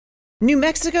New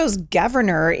Mexico's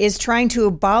governor is trying to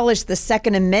abolish the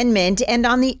Second Amendment, and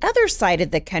on the other side of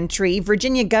the country,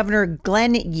 Virginia Governor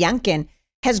Glenn Youngkin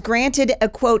has granted a,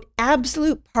 quote,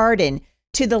 absolute pardon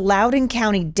to the Loudoun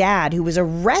County dad who was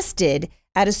arrested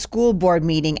at a school board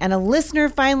meeting. And a listener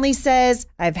finally says,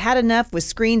 I've had enough with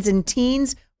screens and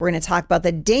teens. We're going to talk about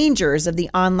the dangers of the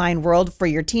online world for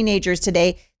your teenagers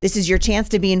today. This is your chance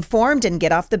to be informed and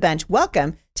get off the bench.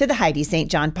 Welcome to the Heidi St.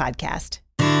 John podcast.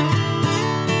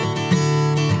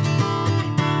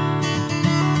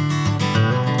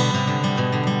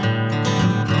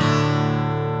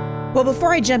 Well,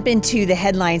 before I jump into the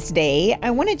headlines today,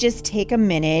 I want to just take a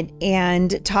minute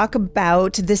and talk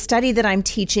about the study that I'm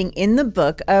teaching in the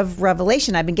book of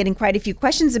Revelation. I've been getting quite a few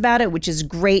questions about it, which is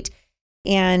great.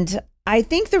 And I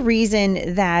think the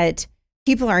reason that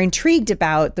people are intrigued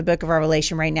about the book of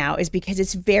Revelation right now is because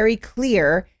it's very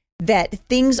clear that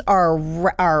things are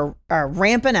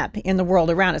ramping up in the world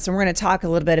around us. And we're going to talk a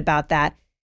little bit about that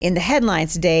in the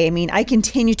headlines today. I mean, I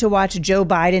continue to watch Joe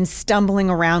Biden stumbling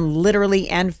around literally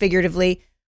and figuratively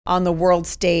on the world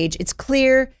stage. It's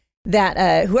clear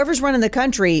that whoever's running the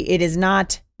country, it is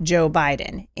not Joe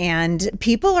Biden. And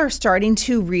people are starting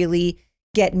to really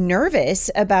get nervous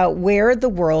about where the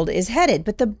world is headed.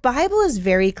 But the Bible is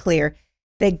very clear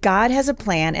that God has a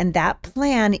plan, and that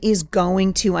plan is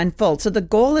going to unfold. So the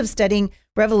goal of studying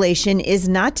Revelation is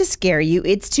not to scare you,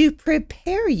 it's to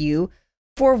prepare you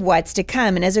for what's to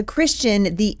come. And as a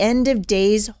Christian, the end of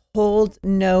days hold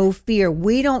no fear.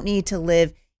 We don't need to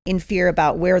live in fear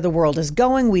about where the world is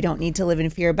going. We don't need to live in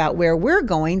fear about where we're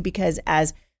going, because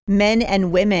as men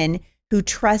and women who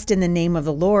trust in the name of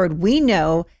the Lord, we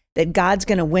know that God's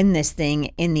going to win this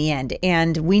thing in the end.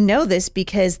 And we know this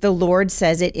because the Lord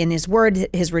says it in his word.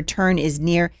 His return is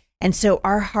near. And so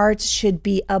our hearts should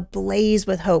be ablaze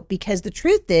with hope, because the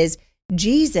truth is,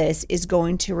 Jesus is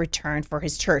going to return for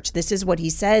his church. This is what he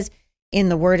says in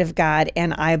the word of God,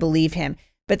 and I believe him.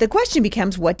 But the question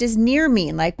becomes, what does near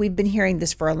mean? Like we've been hearing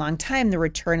this for a long time, the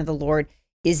return of the Lord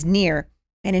is near.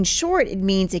 And in short, it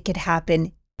means it could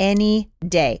happen any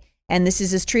day. And this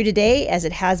is as true today as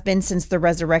it has been since the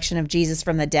resurrection of Jesus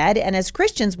from the dead. And as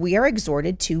Christians, we are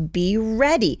exhorted to be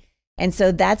ready. And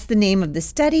so that's the name of the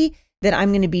study that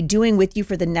I'm going to be doing with you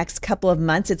for the next couple of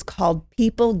months. It's called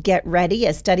People Get Ready,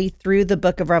 a study through the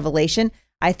book of Revelation.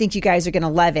 I think you guys are going to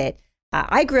love it.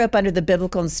 I grew up under the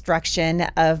biblical instruction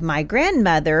of my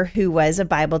grandmother, who was a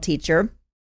Bible teacher,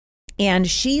 and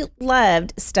she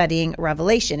loved studying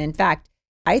Revelation. In fact,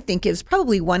 I think it was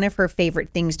probably one of her favorite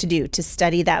things to do, to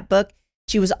study that book.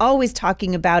 She was always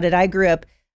talking about it. I grew up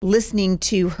listening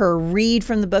to her read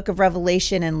from the book of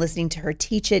Revelation and listening to her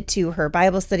teach it to her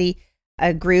Bible study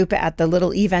a group at the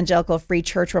little evangelical free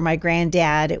church where my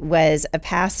granddad was a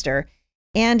pastor.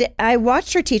 And I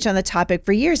watched her teach on the topic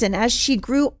for years. And as she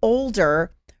grew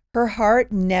older, her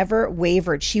heart never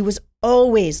wavered. She was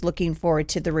always looking forward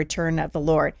to the return of the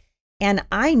Lord. And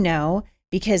I know,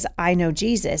 because I know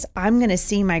Jesus, I'm going to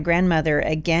see my grandmother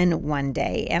again one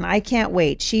day. And I can't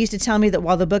wait. She used to tell me that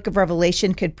while the book of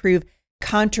Revelation could prove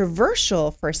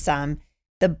controversial for some,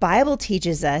 the Bible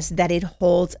teaches us that it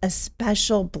holds a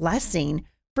special blessing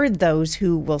for those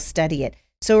who will study it.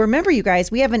 So remember, you guys,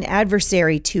 we have an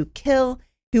adversary to kill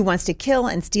who wants to kill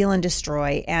and steal and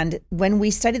destroy. And when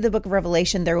we study the book of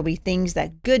Revelation, there will be things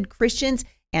that good Christians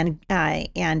and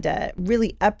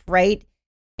really upright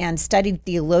and studied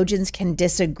theologians can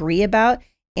disagree about.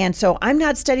 And so I'm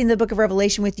not studying the book of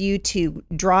Revelation with you to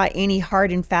draw any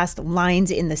hard and fast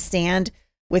lines in the sand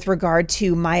with regard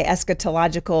to my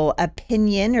eschatological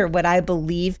opinion or what I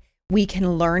believe we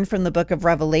can learn from the book of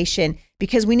Revelation,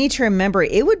 because we need to remember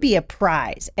it would be a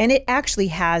prize, and it actually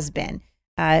has been,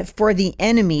 for the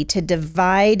enemy to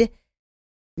divide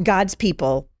God's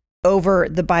people over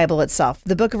the Bible itself.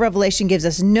 The book of Revelation gives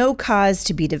us no cause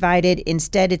to be divided.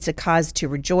 Instead, it's a cause to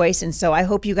rejoice. And so I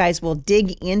hope you guys will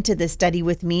dig into this study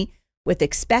with me with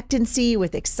expectancy,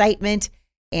 with excitement.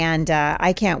 And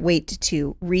I can't wait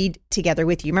to read together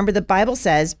with you. Remember, the Bible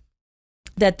says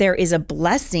that there is a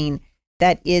blessing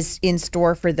that is in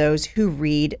store for those who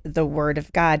read the Word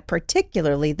of God,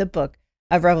 particularly the book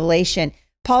of Revelation.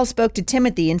 Paul spoke to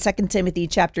Timothy in 2 Timothy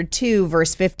chapter 2,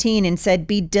 verse 15, and said,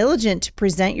 "Be diligent to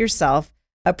present yourself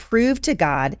approved to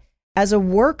God as a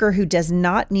worker who does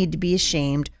not need to be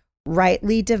ashamed,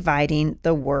 rightly dividing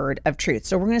the word of truth."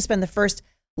 So we're going to spend the first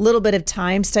little bit of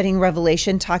time studying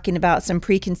Revelation, talking about some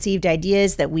preconceived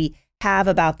ideas that we have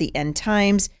about the end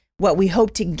times, what we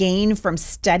hope to gain from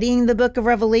studying the book of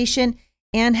Revelation,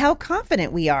 and how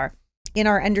confident we are in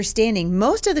our understanding.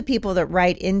 Most of the people that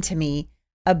write into me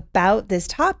about this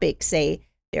topic say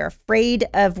They're afraid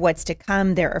of what's to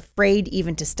come. They're afraid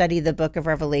even to study the book of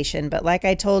Revelation. But like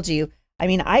I told you, I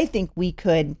mean, I think we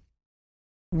could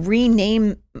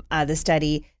rename the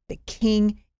study, The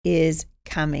King is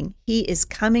Coming. He is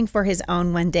coming for his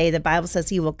own one day. The Bible says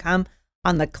he will come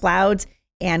on the clouds,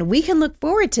 and we can look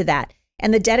forward to that.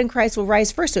 And the dead in Christ will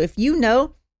rise first. So if you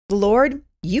know the Lord,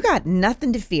 you got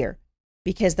nothing to fear,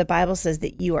 because the Bible says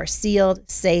that you are sealed,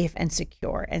 safe, and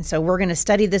secure. And so we're going to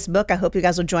study this book. I hope you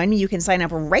guys will join me. You can sign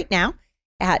up right now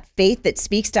at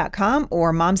faiththatspeaks.com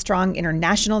or Momstrong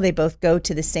International. They both go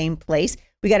to the same place.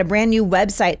 We got a brand new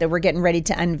website that we're getting ready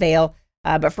to unveil.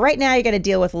 But for right now, you got to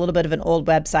deal with a little bit of an old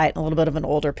website and a little bit of an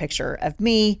older picture of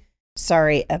me.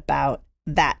 Sorry about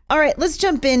that. All right, let's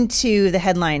jump into the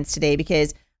headlines today,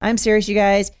 because I'm serious, you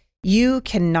guys. You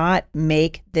cannot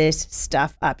make this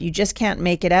stuff up. You just can't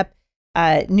make it up.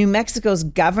 New Mexico's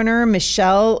governor,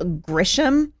 Michelle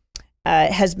Grisham,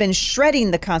 has been shredding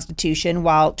the Constitution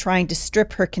while trying to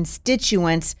strip her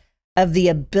constituents of the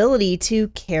ability to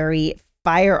carry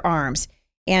firearms.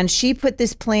 And she put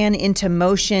this plan into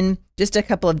motion just a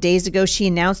couple of days ago. She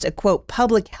announced a, quote,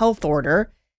 public health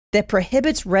order that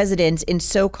prohibits residents in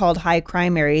so-called high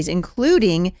crime areas,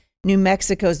 including New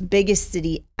Mexico's biggest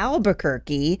city,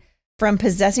 Albuquerque, from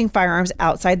possessing firearms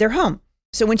outside their home.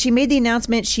 So when she made the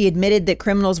announcement, she admitted that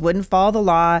criminals wouldn't follow the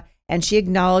law, and she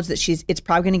acknowledged that it's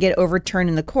probably going to get overturned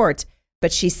in the courts,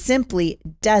 but she simply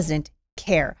doesn't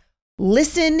care.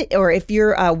 Listen, or if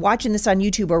you're watching this on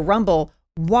YouTube or Rumble,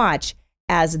 watch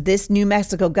as this New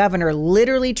Mexico governor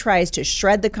literally tries to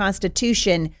shred the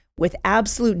Constitution with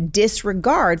absolute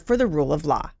disregard for the rule of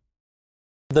law.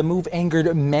 The move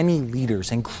angered many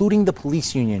leaders, including the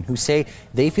police union, who say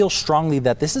they feel strongly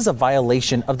that this is a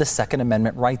violation of the Second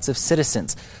Amendment rights of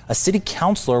citizens. A city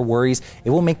councilor worries it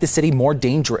will make the city more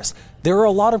dangerous. There are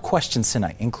a lot of questions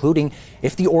tonight, including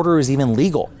if the order is even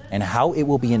legal and how it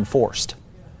will be enforced.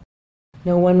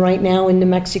 No one right now in New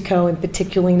Mexico, and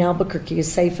particularly in Albuquerque,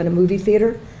 is safe in a movie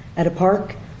theater, at a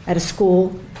park, at a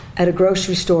school, at a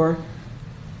grocery store,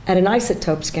 at an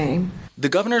Isotopes game. The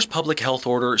governor's public health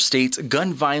order states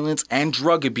gun violence and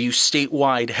drug abuse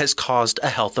statewide has caused a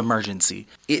health emergency.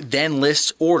 It then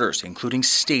lists orders, including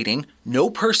stating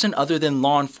no person other than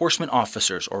law enforcement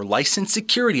officers or licensed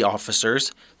security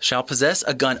officers shall possess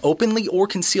a gun openly or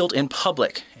concealed in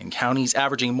public, in counties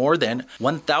averaging more than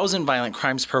 1,000 violent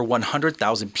crimes per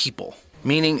 100,000 people.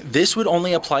 Meaning this would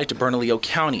only apply to Bernalillo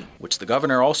County, which the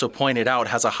governor also pointed out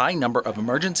has a high number of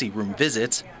emergency room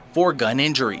visits for gun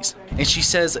injuries. And she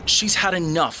says she's had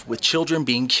enough with children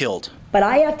being killed. But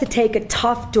I have to take a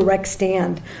tough, direct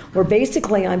stand where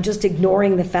basically I'm just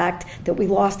ignoring the fact that we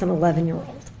lost an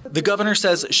 11-year-old. The governor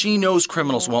says she knows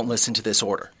criminals won't listen to this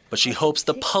order, but she hopes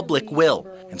the public will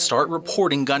and start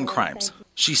reporting gun crimes.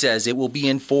 She says it will be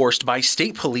enforced by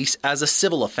state police as a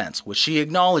civil offense, which she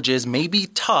acknowledges may be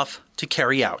tough to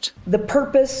carry out. The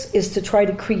purpose is to try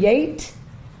to create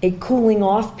a cooling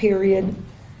off period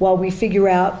while we figure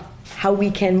out how we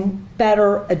can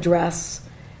better address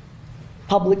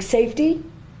public safety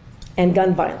and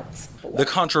gun violence. The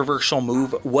controversial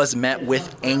move was met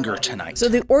with anger tonight. So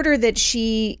the order that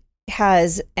she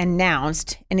has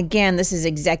announced, and again, this is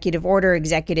executive order,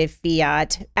 executive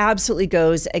fiat, absolutely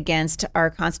goes against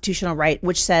our constitutional right,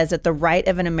 which says that the right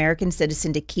of an American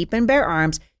citizen to keep and bear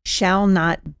arms shall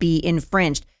not be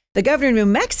infringed. The governor of New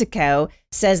Mexico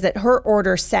says that her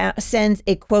order sends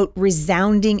a, quote,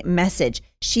 resounding message.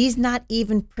 She's not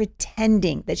even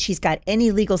pretending that she's got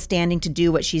any legal standing to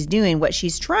do what she's doing. What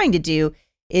she's trying to do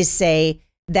is say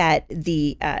that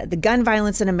the gun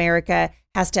violence in America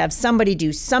has to have somebody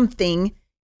do something,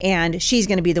 and she's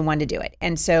going to be the one to do it.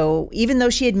 And so even though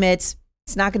she admits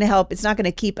it's not going to help, it's not going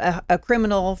to keep a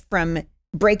criminal from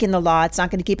breaking the law, it's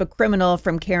not going to keep a criminal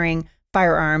from carrying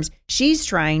firearms, she's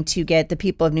trying to get the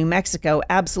people of New Mexico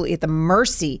absolutely at the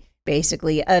mercy,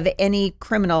 basically, of any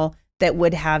criminal that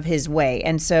would have his way.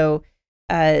 And so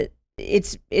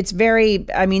it's very,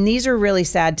 I mean, these are really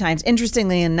sad times.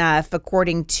 Interestingly enough,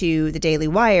 according to the Daily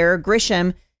Wire,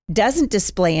 Grisham doesn't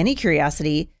display any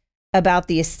curiosity about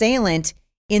the assailant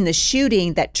in the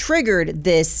shooting that triggered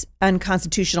this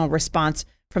unconstitutional response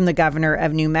from the governor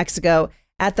of New Mexico.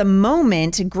 At the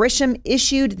moment, Grisham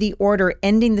issued the order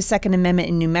ending the Second Amendment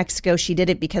in New Mexico. She did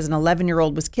it because an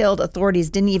 11-year-old was killed. Authorities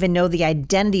didn't even know the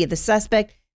identity of the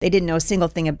suspect. They didn't know a single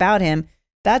thing about him.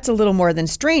 That's a little more than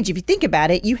strange. If you think about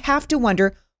it, you have to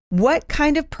wonder what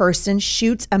kind of person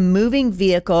shoots a moving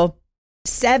vehicle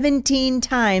 17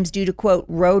 times due to, quote,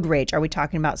 road rage. Are we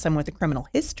talking about someone with a criminal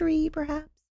history, perhaps?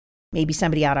 Maybe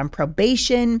somebody out on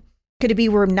probation? Could it be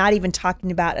we're not even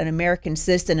talking about an American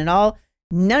citizen at all?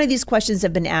 None of these questions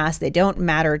have been asked. They don't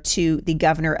matter to the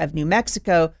governor of New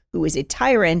Mexico, who is a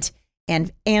tyrant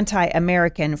and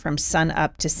anti-American from sun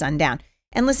up to sundown.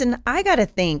 And listen, I got to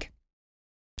think,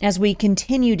 as we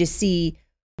continue to see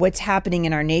what's happening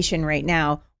in our nation right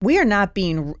now, we are not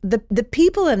being, the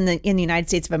people in the United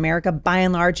States of America, by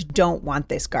and large, don't want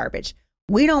this garbage.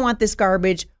 We don't want this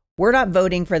garbage. We're not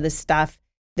voting for this stuff.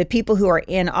 The people who are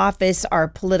in office are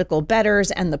political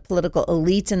betters, and the political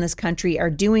elites in this country are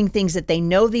doing things that they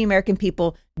know the American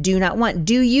people do not want.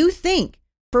 Do you think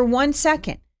for 1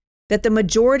 second that the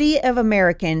majority of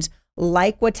Americans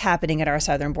like what's happening at our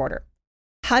southern border?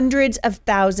 Hundreds of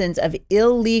thousands of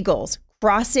illegals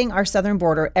crossing our southern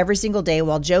border every single day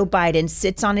while Joe Biden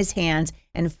sits on his hands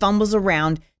and fumbles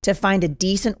around to find a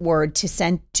decent word to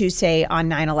say on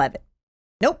 9/11.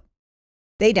 Nope,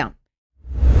 they don't.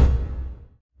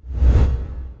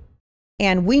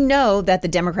 And we know that the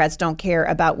Democrats don't care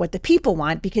about what the people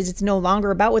want, because it's no longer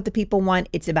about what the people want.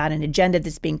 It's about an agenda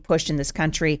that's being pushed in this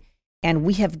country. And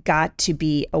we have got to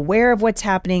be aware of what's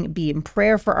happening, be in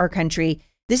prayer for our country.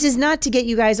 This is not to get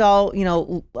you guys all,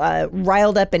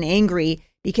 riled up and angry,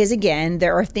 because, again,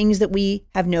 there are things that we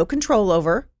have no control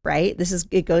over, right?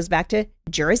 It goes back to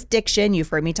jurisdiction. You've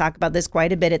heard me talk about this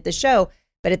quite a bit at the show.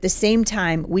 But at the same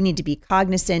time, we need to be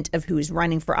cognizant of who's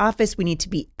running for office. We need to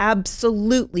be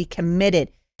absolutely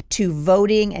committed to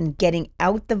voting and getting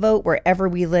out the vote wherever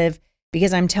we live,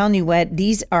 because I'm telling you what,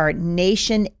 these are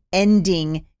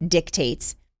nation-ending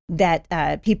dictates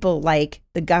that people like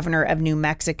the governor of New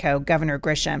Mexico, Governor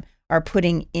Grisham, are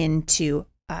putting into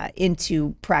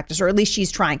practice, or at least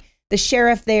she's trying. The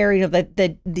sheriff there,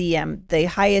 the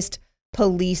highest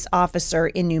police officer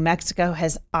in New Mexico,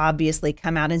 has obviously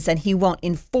come out and said he won't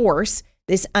enforce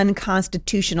this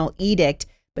unconstitutional edict.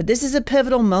 But this is a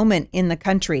pivotal moment in the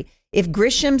country. If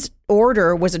Grisham's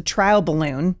order was a trial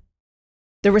balloon,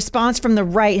 the response from the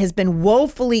right has been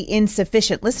woefully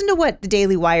insufficient. Listen to what the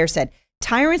Daily Wire said.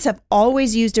 Tyrants have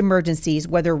always used emergencies,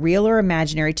 whether real or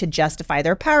imaginary, to justify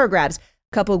their power grabs. A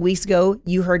couple of weeks ago,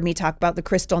 you heard me talk about the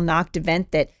Kristallnacht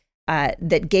event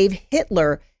that gave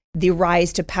Hitler the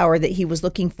rise to power that he was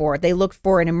looking for. They looked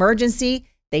for an emergency.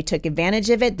 They took advantage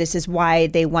of it. This is why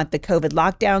they want the COVID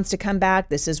lockdowns to come back.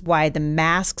 This is why the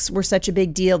masks were such a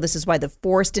big deal. This is why the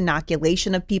forced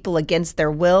inoculation of people against their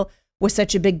will was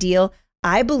such a big deal.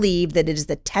 I believe that it is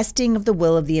the testing of the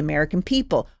will of the American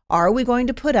people. Are we going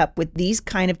to put up with these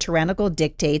kind of tyrannical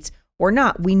dictates or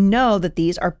not? We know that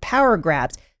these are power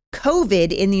grabs.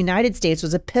 COVID in the United States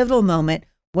was a pivotal moment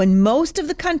when most of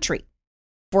the country,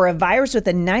 for a virus with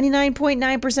a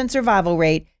 99.9% survival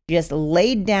rate, just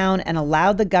laid down and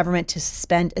allowed the government to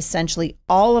suspend essentially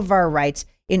all of our rights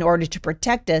in order to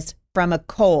protect us from a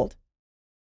cold.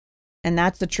 And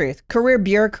that's the truth. Career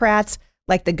bureaucrats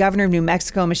like the governor of New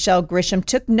Mexico, Michelle Grisham,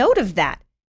 took note of that.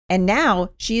 And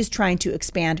now she is trying to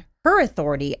expand her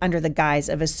authority under the guise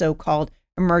of a so-called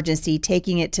emergency,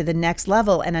 taking it to the next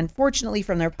level. And unfortunately,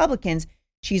 from the Republicans,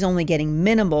 she's only getting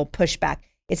minimal pushback.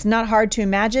 It's not hard to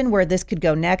imagine where this could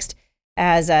go next.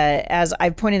 As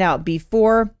I've pointed out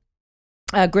before,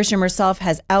 Grisham herself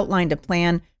has outlined a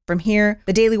plan from here.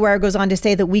 The Daily Wire goes on to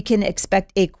say that we can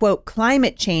expect a, quote,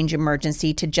 climate change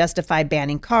emergency to justify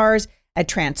banning cars, a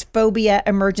transphobia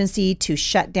emergency to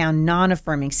shut down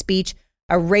non-affirming speech,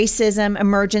 a racism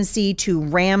emergency to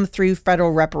ram through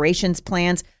federal reparations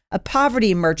plans, a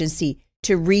poverty emergency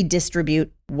to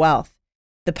redistribute wealth.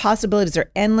 The possibilities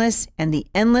are endless, and the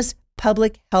endless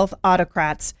public health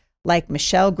autocrats like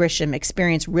Michelle Grisham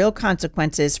experience real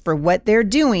consequences for what they're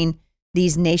doing.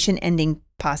 These nation-ending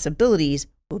possibilities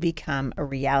will become a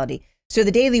reality. So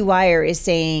the Daily Wire is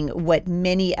saying what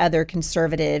many other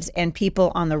conservatives and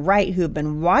people on the right who have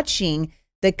been watching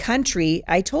the country,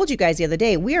 I told you guys the other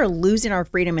day, we are losing our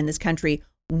freedom in this country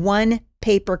one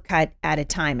paper cut at a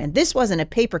time. And this wasn't a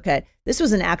paper cut. This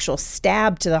was an actual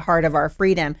stab to the heart of our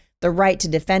freedom. The right to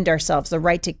defend ourselves, the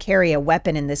right to carry a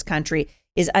weapon in this country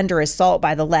is under assault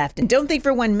by the left. And don't think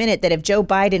for 1 minute that if Joe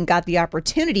Biden got the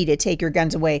opportunity to take your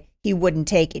guns away, he wouldn't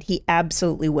take it. He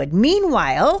absolutely would.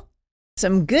 Meanwhile,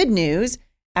 some good news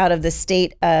out of the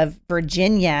state of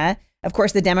Virginia. Of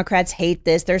course, the Democrats hate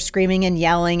this. They're screaming and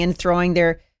yelling and throwing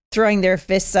their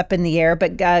fists up in the air.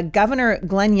 But Governor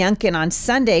Glenn Youngkin on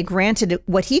Sunday granted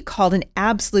what he called an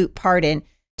absolute pardon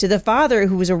to the father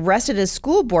who was arrested at a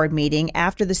school board meeting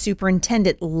after the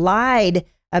superintendent lied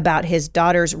about his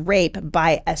daughter's rape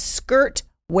by a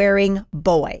skirt-wearing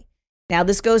boy. Now,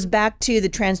 this goes back to the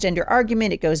transgender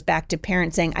argument. It goes back to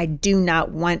parents saying, I do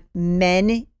not want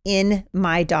men in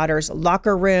my daughter's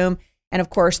locker room. And of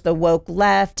course, the woke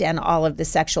left and all of the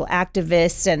sexual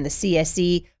activists and the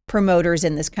CSE promoters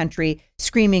in this country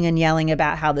screaming and yelling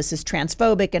about how this is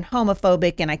transphobic and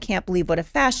homophobic, and I can't believe what a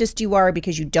fascist you are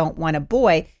because you don't want a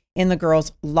boy in the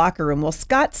girls' locker room. Well,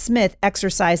 Scott Smith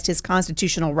exercised his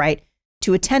constitutional right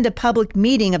to attend a public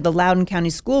meeting of the Loudoun County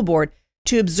School Board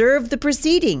to observe the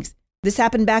proceedings. This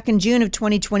happened back in June of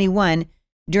 2021,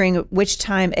 during which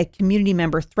time a community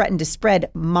member threatened to spread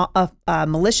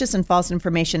malicious and false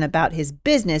information about his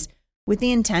business with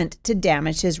the intent to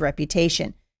damage his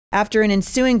reputation. After an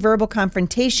ensuing verbal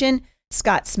confrontation,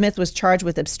 Scott Smith was charged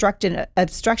with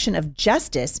obstruction of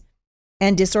justice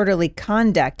and disorderly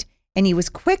conduct, and he was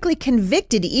quickly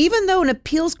convicted, even though an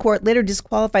appeals court later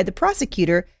disqualified the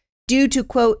prosecutor due to,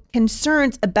 quote,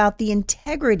 concerns about the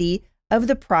integrity of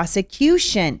the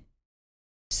prosecution.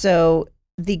 So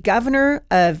the governor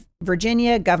of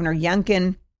Virginia, Governor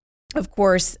Youngkin, of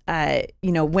course,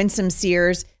 Winsome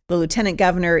Sears, the lieutenant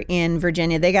governor in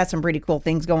Virginia, they got some pretty cool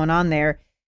things going on there.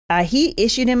 He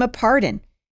issued him a pardon.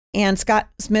 And Scott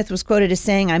Smith was quoted as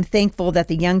saying, "I'm thankful that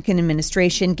the Youngkin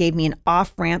administration gave me an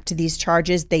off-ramp to these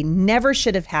charges. They never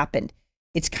should have happened.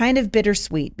 It's kind of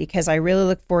bittersweet because I really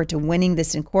look forward to winning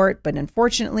this in court. But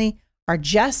unfortunately, our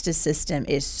justice system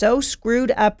is so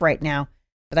screwed up right now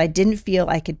that I didn't feel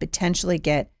I could potentially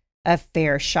get a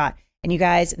fair shot." And you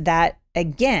guys, that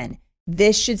again,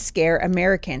 this should scare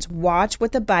Americans. Watch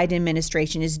what the Biden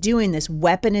administration is doing, this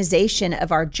weaponization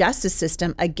of our justice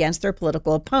system against their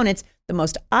political opponents, the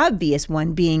most obvious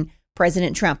one being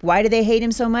President Trump. Why do they hate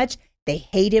him so much? They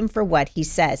hate him for what he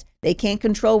says. They can't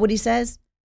control what he says.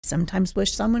 Sometimes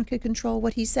wish someone could control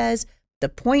what he says. The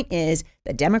point is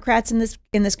that Democrats in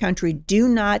this country do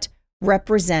not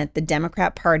represent the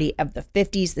Democrat Party of the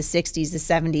 50s, the 60s, the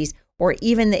 70s, or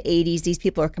even the 80s. These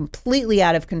people are completely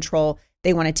out of control.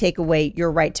 They want to take away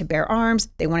your right to bear arms.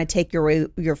 They want to take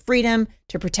your freedom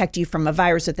to protect you from a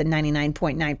virus with a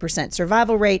 99.9%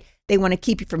 survival rate. They want to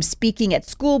keep you from speaking at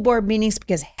school board meetings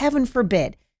because, heaven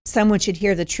forbid, someone should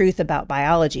hear the truth about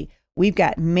biology. We've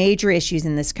got major issues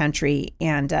in this country,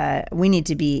 and we need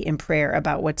to be in prayer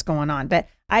about what's going on. But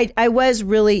I was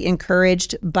really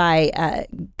encouraged by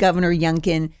Governor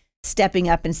Youngkin stepping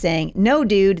up and saying, "No,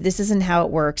 dude, this isn't how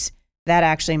it works." That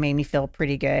actually made me feel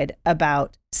pretty good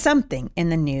about something in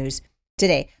the news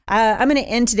today. I'm going to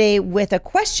end today with a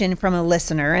question from a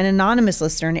listener, an anonymous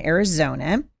listener in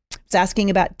Arizona. It's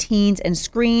asking about teens and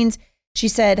screens. She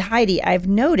said, "Heidi, I've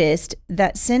noticed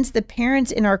that since the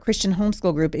parents in our Christian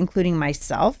homeschool group, including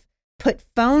myself, put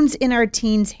phones in our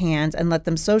teens' hands and let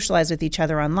them socialize with each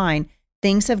other online,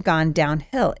 things have gone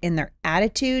downhill in their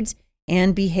attitudes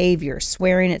and behavior,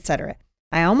 swearing, etc.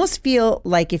 I almost feel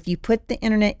like if you put the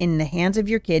internet in the hands of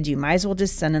your kids, you might as well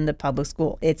just send them to public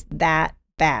school. It's that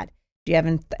bad. Do you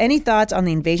have any thoughts on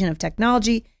the invasion of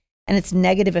technology and its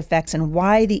negative effects, and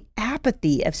why the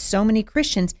apathy of so many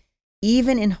Christians,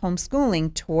 even in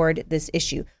homeschooling, toward this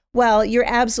issue?" Well, you're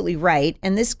absolutely right.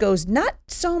 And this goes not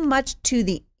so much to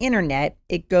the internet.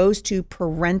 It goes to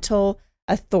parental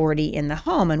authority in the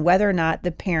home and whether or not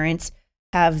the parents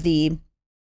have the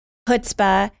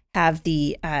chutzpah, have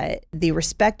the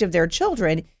respect of their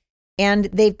children, and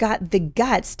they've got the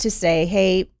guts to say,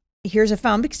 "Hey, here's a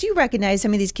phone," because you recognize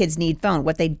some of these kids need phone.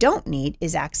 What they don't need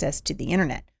is access to the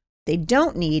internet. What they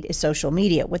don't need is social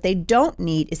media. What they don't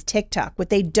need is TikTok. What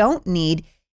they don't need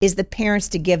is the parents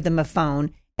to give them a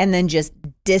phone and then just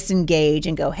disengage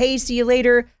and go, "Hey, see you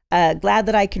later. Glad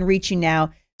that I can reach you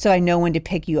now, so I know when to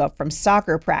pick you up from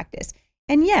soccer practice."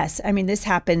 And yes, I mean, this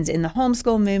happens in the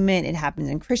homeschool movement. It happens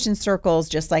in Christian circles,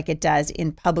 just like it does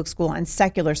in public school and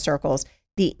secular circles.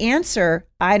 The answer,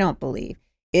 I don't believe,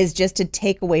 is just to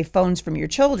take away phones from your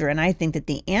children. I think that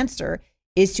the answer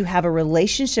is to have a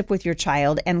relationship with your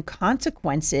child and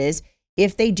consequences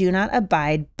if they do not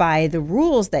abide by the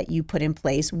rules that you put in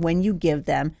place when you give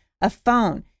them a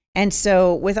phone. And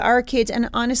so with our kids, and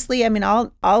honestly, I mean,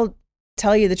 I'll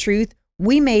tell you the truth.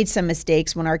 We made some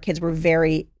mistakes when our kids were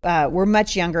were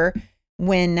much younger,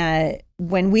 when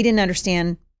we didn't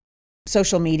understand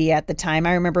social media at the time.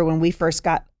 I remember when we first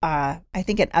got, I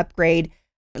think, an upgrade,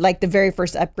 like the very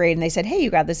first upgrade, and they said, "Hey,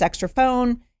 you got this extra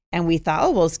phone." And we thought,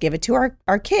 "Oh, well, let's give it to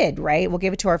our kid, right? We'll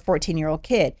give it to our 14-year-old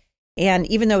kid." And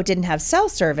even though it didn't have cell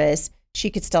service,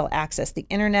 she could still access the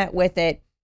internet with it.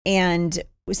 And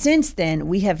since then,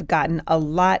 we have gotten a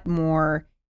lot more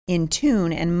in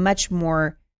tune and much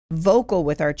more vocal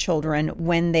with our children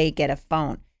when they get a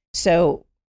phone. So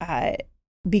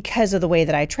because of the way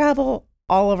that I travel,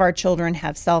 all of our children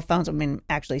have cell phones. I mean,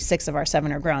 actually 6 of our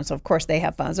 7 are grown. So of course they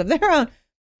have phones of their own.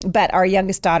 But our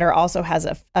youngest daughter also has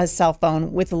a cell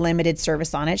phone with limited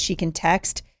service on it. She can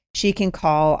text, she can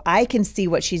call. I can see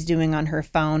what she's doing on her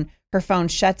phone Her phone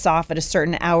shuts off at a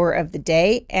certain hour of the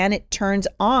day and it turns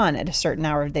on at a certain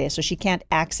hour of the day. So she can't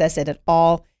access it at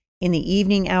all in the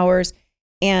evening hours.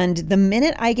 And the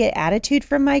minute I get attitude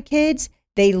from my kids,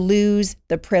 they lose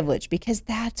the privilege, because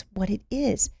that's what it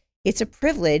is. It's a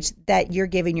privilege that you're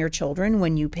giving your children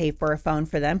when you pay for a phone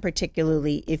for them,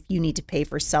 particularly if you need to pay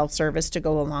for self-service to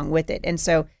go along with it. And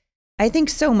so I think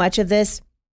so much of this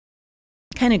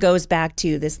kind of goes back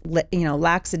to this,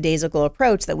 lackadaisical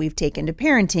approach that we've taken to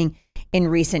parenting in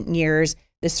recent years,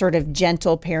 this sort of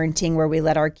gentle parenting where we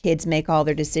let our kids make all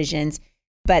their decisions.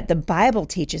 But the Bible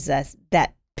teaches us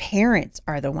that parents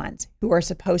are the ones who are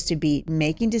supposed to be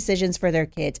making decisions for their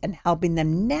kids and helping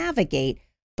them navigate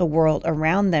the world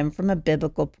around them from a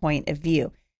biblical point of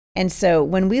view. And so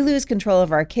when we lose control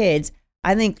of our kids,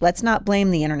 I think let's not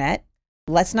blame the internet.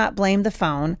 Let's not blame the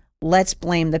phone. Let's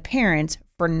blame the parents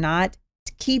for not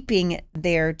keeping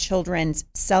their children's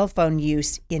cell phone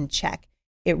use in check.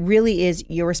 It really is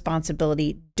your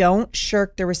responsibility. Don't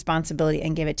shirk the responsibility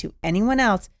and give it to anyone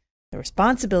else. The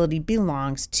responsibility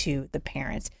belongs to the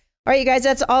parents. All right, you guys,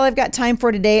 that's all I've got time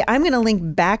for today. I'm going to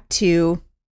link back to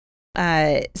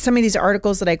some of these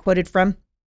articles that I quoted from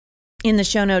in the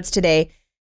show notes today.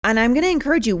 And I'm going to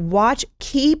encourage you,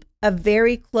 keep a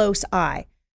very close eye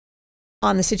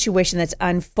on the situation that's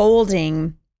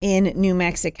unfolding in New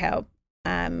Mexico.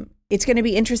 It's going to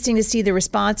be interesting to see the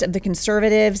response of the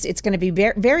conservatives. It's going to be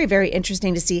very, very, very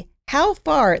interesting to see how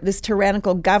far this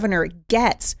tyrannical governor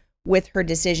gets with her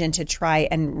decision to try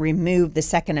and remove the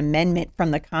Second Amendment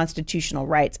from the constitutional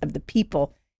rights of the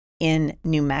people in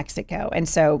New Mexico. And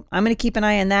so I'm going to keep an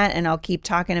eye on that, and I'll keep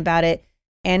talking about it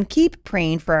and keep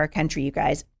praying for our country, you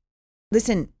guys.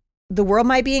 Listen, the world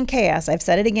might be in chaos. I've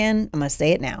said it again. I'm going to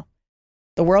say it now.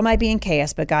 The world might be in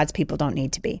chaos, but God's people don't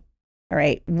need to be. All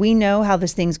right. We know how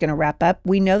this thing's going to wrap up.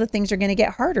 We know that things are going to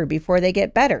get harder before they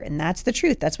get better. And that's the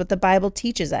truth. That's what the Bible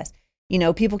teaches us.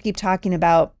 People keep talking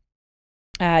about,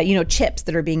 chips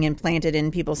that are being implanted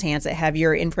in people's hands that have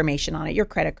your information on it, your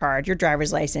credit card, your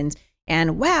driver's license.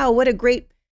 And wow, what a great,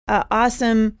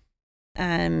 awesome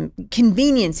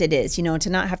convenience it is, to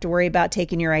not have to worry about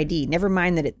taking your ID. Never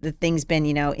mind that the thing's been,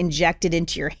 injected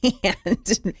into your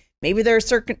hand. Maybe there are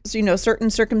certain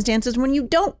circumstances when you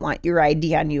don't want your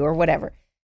ID on you or whatever.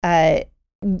 The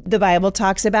Bible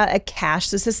talks about a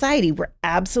cashless society. We're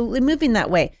absolutely moving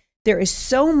that way. There is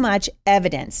so much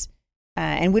evidence,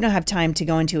 and we don't have time to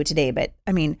go into it today, but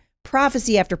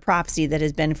prophecy after prophecy that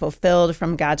has been fulfilled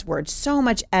from God's word. So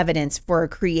much evidence for a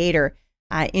creator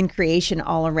in creation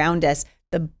all around us.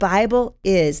 The Bible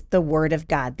is the word of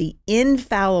God, the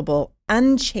infallible,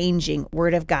 unchanging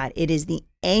word of God. It is the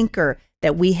anchor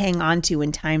that we hang on to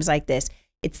in times like this.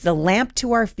 It's the lamp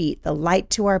to our feet, the light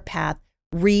to our path.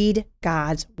 Read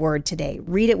God's word today.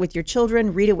 Read it with your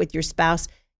children. Read it with your spouse.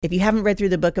 If you haven't read through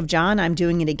the book of John, I'm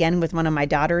doing it again with one of my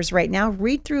daughters right now.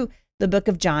 Read through the book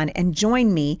of John and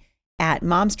join me at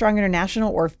Mom Strong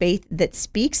International or Faith That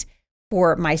Speaks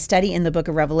for my study in the book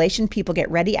of Revelation. People,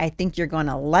 get ready. I think you're going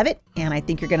to love it. And I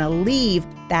think you're going to leave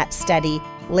that study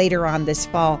later on this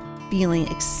fall feeling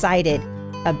excited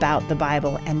about the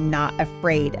Bible and not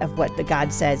afraid of what the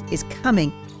God says is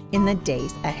coming in the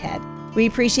days ahead. We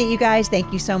appreciate you guys.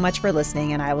 Thank you so much for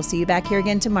listening. And I will see you back here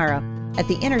again tomorrow at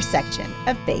the intersection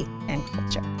of faith and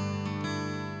culture.